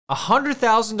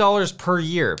$100,000 per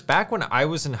year. Back when I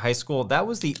was in high school, that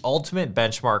was the ultimate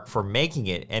benchmark for making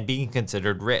it and being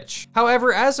considered rich.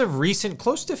 However, as of recent,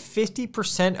 close to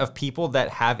 50% of people that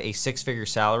have a six-figure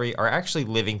salary are actually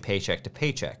living paycheck to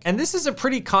paycheck. And this is a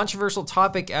pretty controversial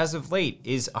topic as of late.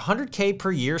 Is 100K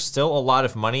per year still a lot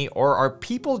of money, or are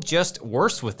people just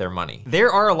worse with their money?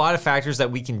 There are a lot of factors that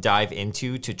we can dive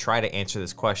into to try to answer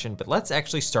this question, but let's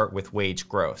actually start with wage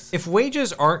growth. If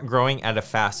wages aren't growing at a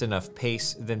fast enough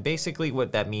pace, then basically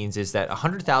what that means is that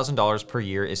 $100,000 per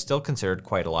year is still considered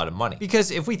quite a lot of money.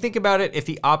 Because if we think about it, if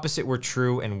the opposite were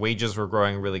true and wages were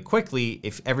growing really quickly,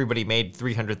 if everybody made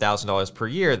 $300,000 per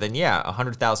year, then yeah,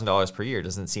 $100,000 per year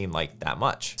doesn't seem like that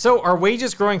much. So are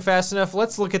wages growing fast enough?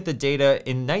 Let's look at the data.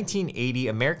 In 1980,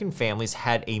 American families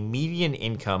had a median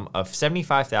income of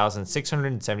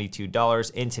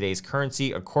 $75,672 in today's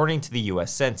currency, according to the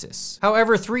US Census.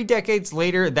 However, 3 decades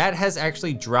later, that has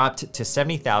actually dropped to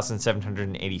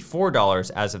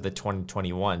 $70,784 as of the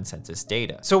 2021 census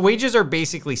data. So wages are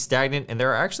basically stagnant, and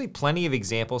there are actually plenty of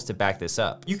examples to back this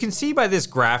up. You can see by this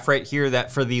graph right here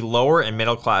that for the lower and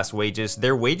middle class wages,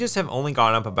 their wages have only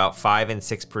gone up about 5 and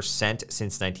 6%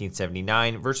 since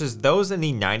 1979, versus those in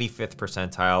the 95th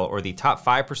percentile, or the top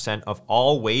 5% of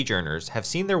all wage earners, have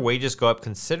seen their wages go up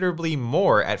considerably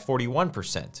more at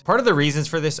 41%. Part of the reasons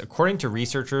for this, according to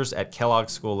researchers at Kellogg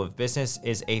School of Business,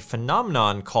 is a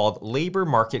phenomenon called labor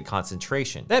market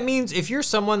concentration. That means if you're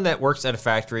someone that works at a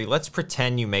factory, let's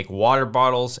pretend you make water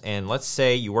bottles, and let's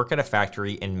say you work at a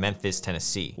factory in Memphis,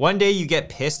 Tennessee. One day you get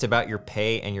pissed about your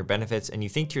pay and your benefits, and you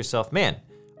think to yourself, man,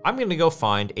 I'm gonna go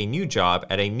find a new job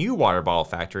at a new water bottle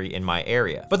factory in my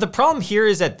area. But the problem here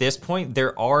is at this point,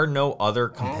 there are no other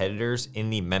competitors in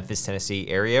the Memphis, Tennessee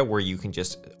area where you can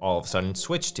just all of a sudden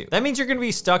switch to. That means you're gonna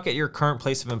be stuck at your current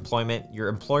place of employment. Your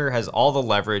employer has all the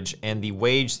leverage, and the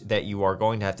wage that you are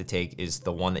going to have to take is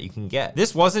the one that you can get.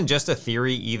 This wasn't just a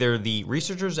theory either. The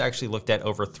researchers actually looked at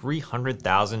over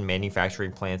 300,000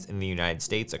 manufacturing plants in the United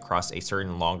States across a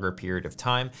certain longer period of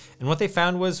time. And what they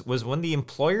found was when the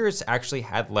employers actually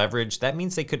had leverage, that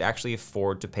means they could actually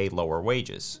afford to pay lower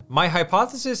wages. My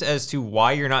hypothesis as to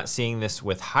why you're not seeing this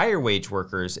with higher wage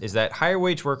workers is that higher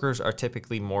wage workers are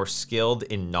typically more skilled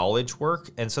in knowledge work,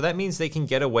 and so that means they can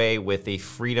get away with the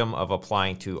freedom of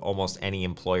applying to almost any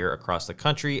employer across the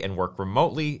country and work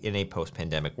remotely in a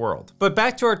post-pandemic world. But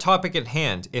back to our topic at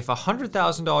hand, if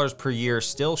 $100,000 per year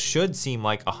still should seem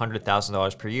like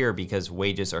 $100,000 per year because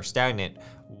wages are stagnant,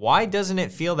 why doesn't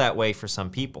it feel that way for some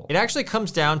people? It actually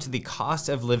comes down to the cost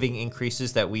of living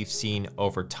increases that we've seen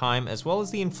over time, as well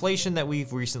as the inflation that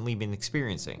we've recently been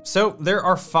experiencing. So there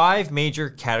are 5 major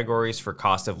categories for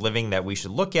cost of living that we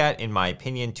should look at, in my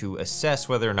opinion, to assess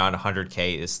whether or not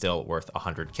 100K is still worth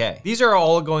 100K. These are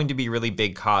all going to be really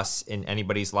big costs in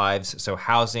anybody's lives. So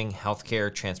housing, healthcare,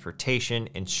 transportation,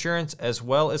 insurance, as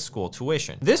well as school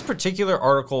tuition. This particular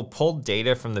article pulled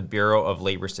data from the Bureau of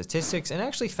Labor Statistics and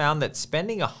actually found that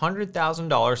spending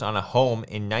 $100,000 on a home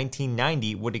in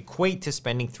 1990 would equate to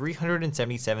spending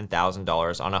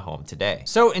 $377,000 on a home today.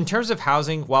 So in terms of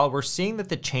housing, while we're seeing that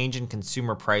the change in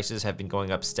consumer prices have been going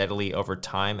up steadily over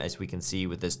time, as we can see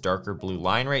with this darker blue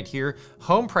line right here,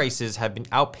 home prices have been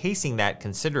outpacing that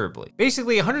considerably.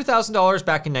 Basically, $100,000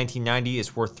 back in 1990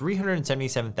 is worth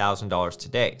 $377,000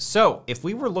 today. So if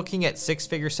we were looking at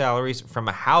 6-figure salaries from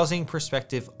a housing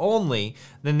perspective only,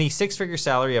 then the 6-figure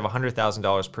salary of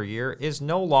 $100,000 per year is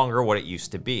no longer what it used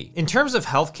to be. In terms of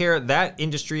healthcare, that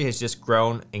industry has just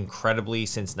grown incredibly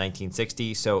since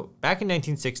 1960. So back in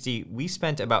 1960, we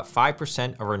spent about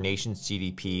 5% of our nation's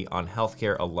GDP on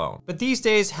healthcare alone. But these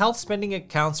days, health spending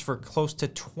accounts for close to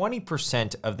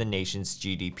 20% of the nation's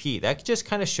GDP. That just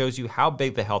kind of shows you how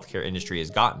big the healthcare industry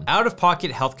has gotten.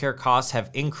 Out-of-pocket healthcare costs have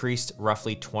increased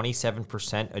roughly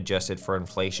 27% adjusted for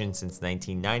inflation since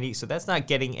 1990. So that's not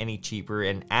getting any cheaper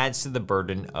and adds to the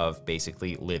burden of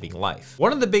basically living life.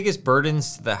 One of the biggest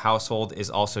burdens to the household is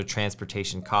also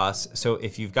transportation costs. So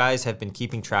if you guys have been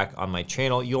keeping track on my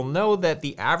channel, you'll know that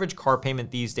the average car payment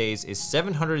these days is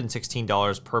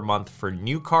 $716 per month for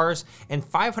new cars and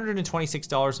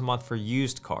 $526 a month for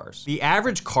used cars. The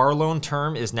average car loan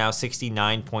term is now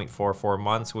 69.44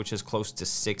 months, which is close to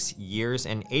 6 years,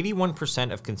 and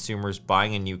 81% of consumers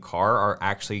buying a new car are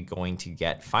actually going to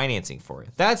get financing for it.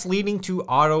 That's leading to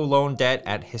auto loan debt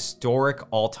at historic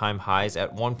all-time highs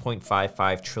at $1.55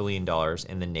 $1.5 trillion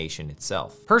in the nation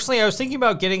itself. Personally, I was thinking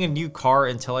about getting a new car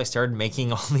until I started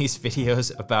making all these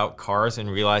videos about cars and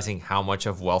realizing how much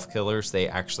of wealth killers they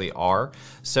actually are.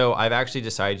 So I've actually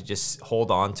decided to just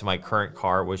hold on to my current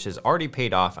car, which is already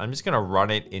paid off. I'm just gonna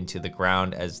run it into the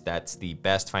ground as that's the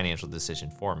best financial decision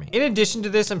for me. In addition to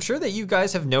this, I'm sure that you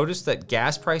guys have noticed that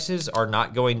gas prices are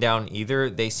not going down either.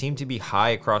 They seem to be high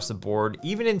across the board,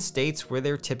 even in states where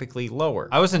they're typically lower.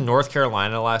 I was in North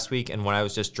Carolina last week, and when I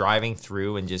was just driving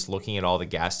through and just looking at all the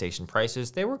gas station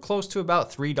prices, they were close to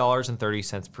about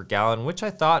 $3.30 per gallon, which I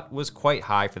thought was quite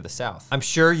high for the South. I'm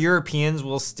sure Europeans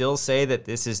will still say that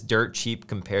this is dirt cheap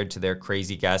compared to their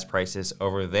crazy gas prices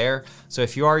over there. So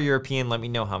if you are European, let me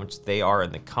know how much they are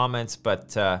in the comments.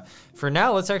 But for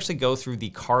now, let's actually go through the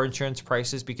car insurance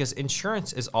prices because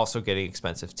insurance is also getting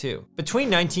expensive too. Between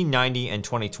 1990 and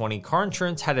 2020, car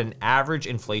insurance had an average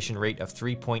inflation rate of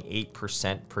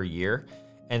 3.8% per year.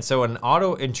 And so an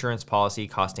auto insurance policy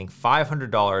costing $500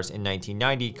 in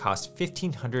 1990 cost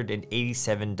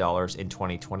 $1,587 in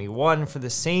 2021 for the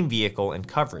same vehicle and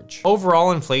coverage.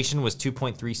 Overall inflation was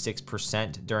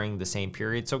 2.36% during the same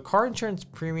period, so car insurance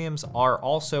premiums are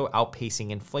also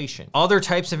outpacing inflation. Other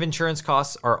types of insurance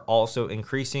costs are also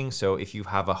increasing, so if you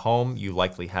have a home, you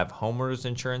likely have homeowners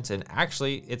insurance, and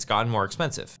actually it's gotten more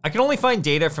expensive. I can only find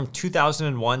data from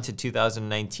 2001 to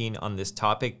 2019 on this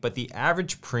topic, but the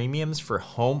average premiums for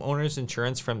homeowners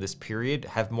insurance from this period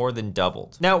have more than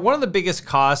doubled. Now, one of the biggest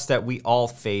costs that we all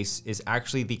face is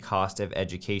actually the cost of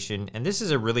education. And this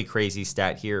is a really crazy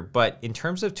stat here, but in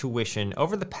terms of tuition,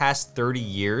 over the past 30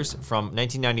 years, from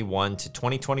 1991 to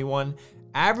 2021,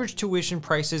 average tuition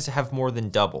prices have more than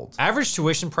doubled. Average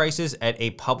tuition prices at a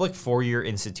public four-year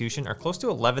institution are close to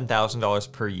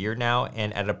 $11,000 per year now,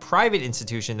 and at a private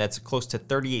institution, that's close to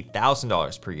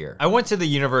 $38,000 per year. I went to the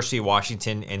University of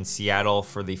Washington in Seattle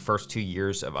for the first 2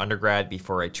 years of undergrad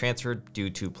before I transferred due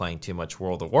to playing too much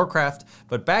World of Warcraft,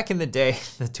 but back in the day,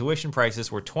 the tuition prices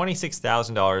were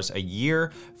 $26,000 a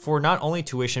year for not only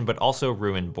tuition, but also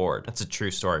room and board. That's a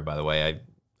true story, by the way.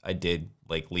 I did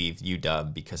leave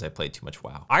UW because I played too much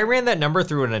WoW. I ran that number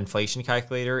through an inflation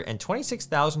calculator, and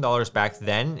 $26,000 back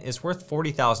then is worth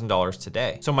 $40,000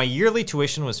 today. So my yearly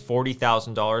tuition was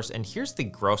 $40,000, and here's the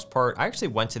gross part. I actually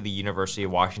went to the University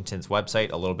of Washington's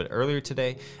website a little bit earlier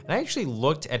today, and I actually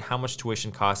looked at how much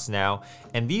tuition costs now,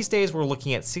 and these days we're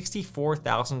looking at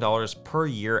 $64,000 per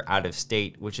year out of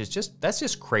state, which is that's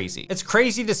just crazy. It's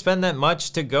crazy to spend that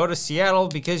much to go to Seattle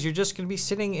because you're just gonna be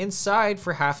sitting inside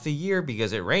for half the year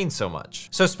because it rains so much.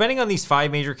 So spending on these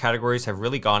 5 major categories have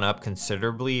really gone up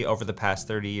considerably over the past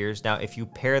 30 years. Now, if you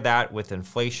pair that with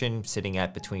inflation sitting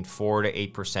at between 4 to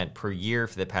 8% per year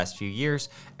for the past few years,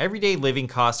 everyday living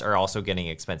costs are also getting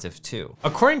expensive too.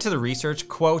 According to the research,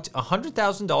 quote,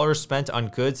 $100,000 spent on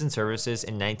goods and services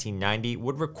in 1990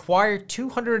 would require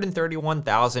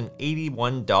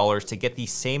 $231,081 to get the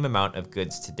same amount of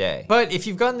goods today. But if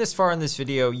you've gotten this far in this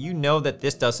video, you know that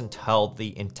this doesn't tell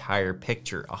the entire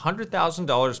picture.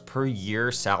 $100,000 per year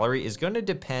salary is going to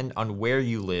depend on where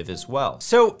you live as well.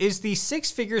 So is the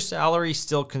 6-figure salary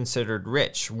still considered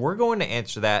rich? We're going to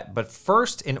answer that, but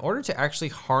first, in order to actually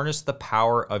harness the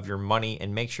power of your money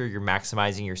and make sure you're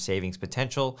maximizing your savings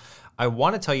potential, I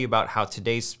want to tell you about how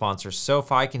today's sponsor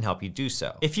SoFi can help you do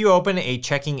so. If you open a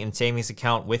checking and savings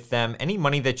account with them, any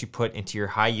money that you put into your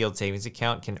high yield savings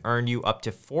account can earn you up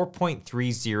to 4.30%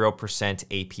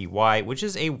 APY, which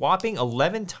is a whopping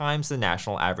 11 times the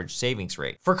national average savings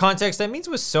rate. For context, that means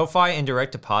with SoFi and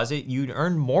direct deposit, you'd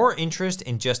earn more interest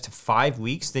in just 5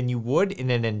 weeks than you would in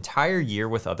an entire year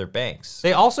with other banks.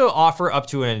 They also offer up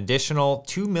to an additional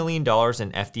 $2 million in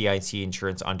FDIC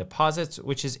insurance on deposits,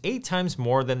 which is 8 times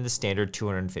more than the standard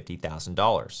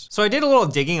 $250,000. So I did a little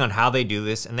digging on how they do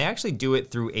this, and they actually do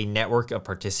it through a network of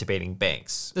participating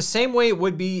banks. The same way it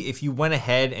would be if you went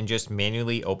ahead and just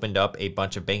manually opened up a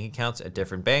bunch of bank accounts at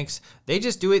different banks. They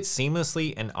just do it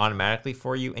seamlessly and automatically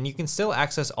for you, and you can still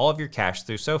access all of your cash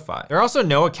through SoFi. There are also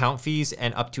no account fees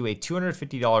and up to a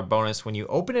 $250 bonus when you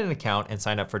open an account and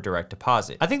sign up for direct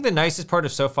deposit. I think the nicest part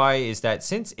of SoFi is that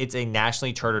since it's a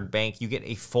nationally chartered bank, you get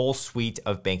a full suite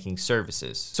of banking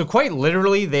services. So quite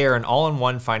literally, they are an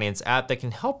all-in-one finance app that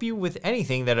can help you with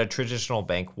anything that a traditional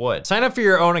bank would. Sign up for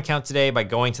your own account today by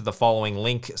going to the following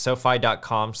link,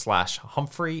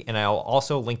 sofi.com/Humphrey, and I'll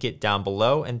also link it down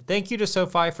below. And thank you to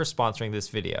SoFi for sponsoring this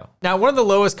video. Now, one of the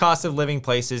lowest cost of living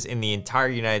places in the entire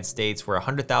United States where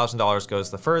 $100,000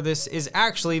 goes the furthest is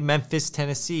actually Memphis,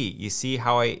 Tennessee. You see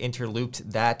how I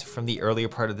interlooped that from the earlier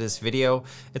part of this video?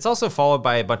 It's also followed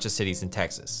by a bunch of cities in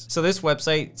Texas. So this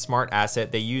website, Smart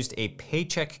Asset, they used a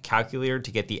paycheck calculator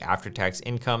to get the after-tax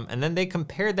income, and then they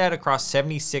compared that across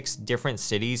 76 different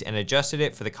cities and adjusted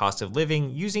it for the cost of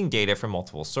living using data from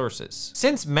multiple sources.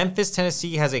 Since Memphis,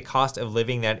 Tennessee has a cost of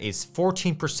living that is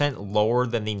 14% lower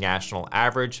than the national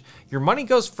average, your money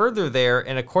goes further there,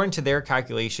 and according to their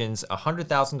calculations,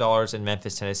 $100,000 in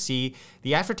Memphis, Tennessee,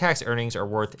 the after-tax earnings are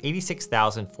worth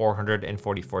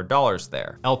 $86,444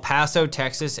 there. El Paso,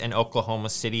 Texas, and Oklahoma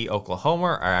City,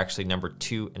 Oklahoma are actually number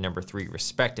 2 and number 3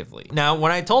 respectively. Now,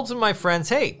 when I told some of my friends,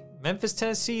 hey, Memphis,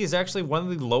 Tennessee is actually one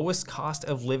of the lowest cost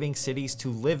of living cities to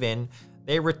live in,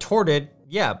 they retorted,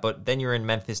 yeah, but then you're in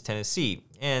Memphis, Tennessee.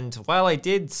 And while I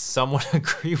did somewhat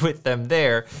agree with them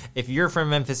there, if you're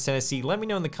from Memphis, Tennessee, let me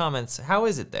know in the comments, how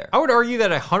is it there? I would argue that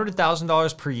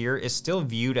 $100,000 per year is still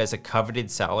viewed as a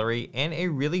coveted salary and a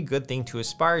really good thing to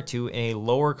aspire to in a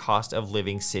lower cost of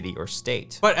living city or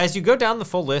state. But as you go down the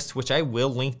full list, which I will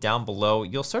link down below,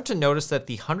 you'll start to notice that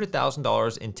the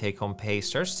 $100,000 in take-home pay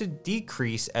starts to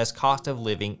decrease as cost of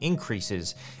living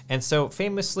increases. And so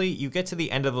famously, you get to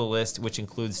the end of the list, which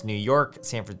includes New York,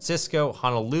 San Francisco,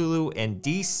 Honolulu, and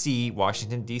DC,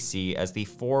 Washington, DC, as the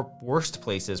 4 worst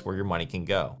places where your money can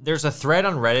go. There's a thread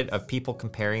on Reddit of people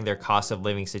comparing their cost of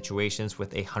living situations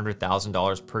with a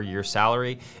 $100,000 per year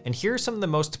salary, and here are some of the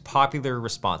most popular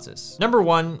responses. Number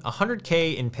 1,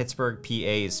 $100K in Pittsburgh, PA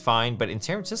is fine, but in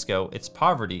San Francisco, it's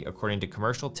poverty, according to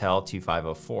Commercial Tel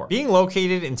 2504. Being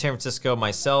located in San Francisco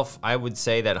myself, I would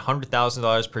say that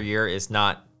 $100,000 per year is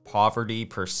not poverty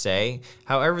per se.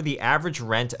 However, the average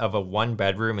rent of a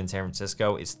 1-bedroom in San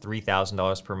Francisco is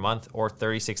 $3,000 per month or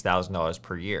 $36,000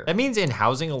 per year. That means in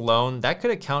housing alone, that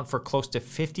could account for close to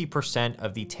 50%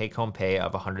 of the take-home pay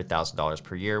of $100,000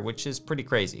 per year, which is pretty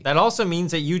crazy. That also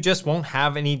means that you just won't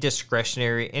have any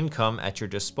discretionary income at your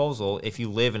disposal if you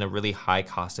live in a really high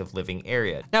cost of living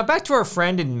area. Now back to our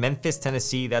friend in Memphis,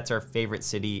 Tennessee, that's our favorite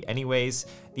city anyways.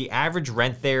 The average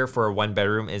rent there for a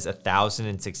 1-bedroom is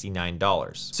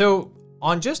 $1,069. So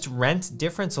on just rent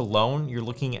difference alone, you're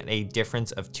looking at a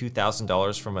difference of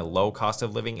 $2,000 from a low cost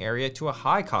of living area to a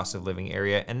high cost of living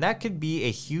area, and that could be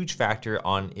a huge factor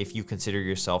on if you consider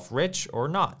yourself rich or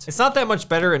not. It's not that much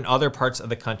better in other parts of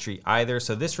the country either,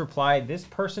 so this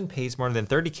person pays more than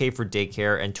 $30K for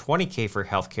daycare and $20K for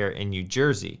healthcare in New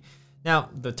Jersey.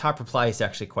 Now, the top reply is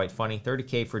actually quite funny.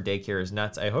 $30K for daycare is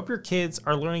nuts. I hope your kids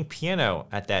are learning piano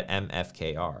at that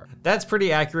MFKR. That's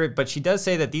pretty accurate, but she does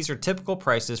say that these are typical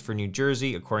prices for New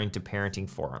Jersey according to parenting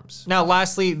forums. Now,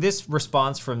 lastly, this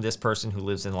response from this person who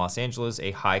lives in Los Angeles, a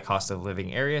high cost of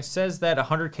living area, says that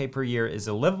 $100K per year is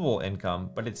a livable income,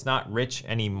 but it's not rich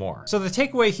anymore. So the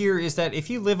takeaway here is that if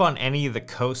you live on any of the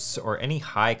coasts or any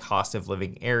high cost of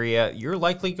living area, you're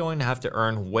likely going to have to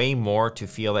earn way more to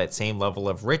feel that same level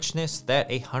of richness that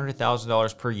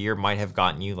 $100,000 per year might have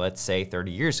gotten you, let's say, 30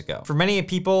 years ago. For many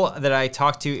people that I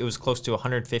talked to, it was close to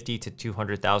 $150,000 to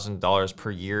 $200,000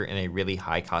 per year in a really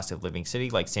high cost of living city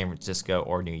like San Francisco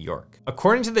or New York.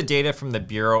 According to the data from the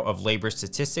Bureau of Labor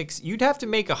Statistics, you'd have to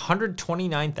make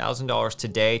 $129,000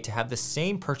 today to have the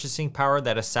same purchasing power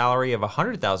that a salary of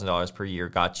 $100,000 per year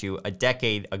got you a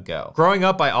decade ago. Growing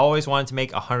up, I always wanted to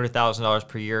make $100,000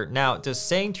 per year. Now, just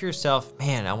saying to yourself,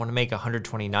 man, I want to make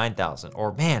 $129,000,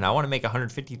 or man, I want to make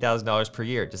 $150,000 per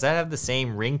year. Does that have the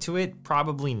same ring to it?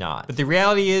 Probably not. But the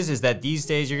reality is that these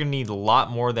days you're gonna need a lot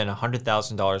more than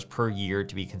 $100,000 per year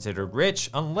to be considered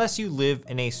rich, unless you live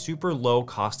in a super low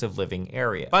cost of living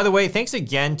area. By the way, thanks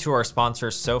again to our sponsor,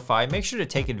 SoFi. Make sure to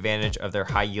take advantage of their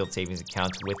high yield savings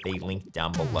account with a link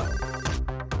down below.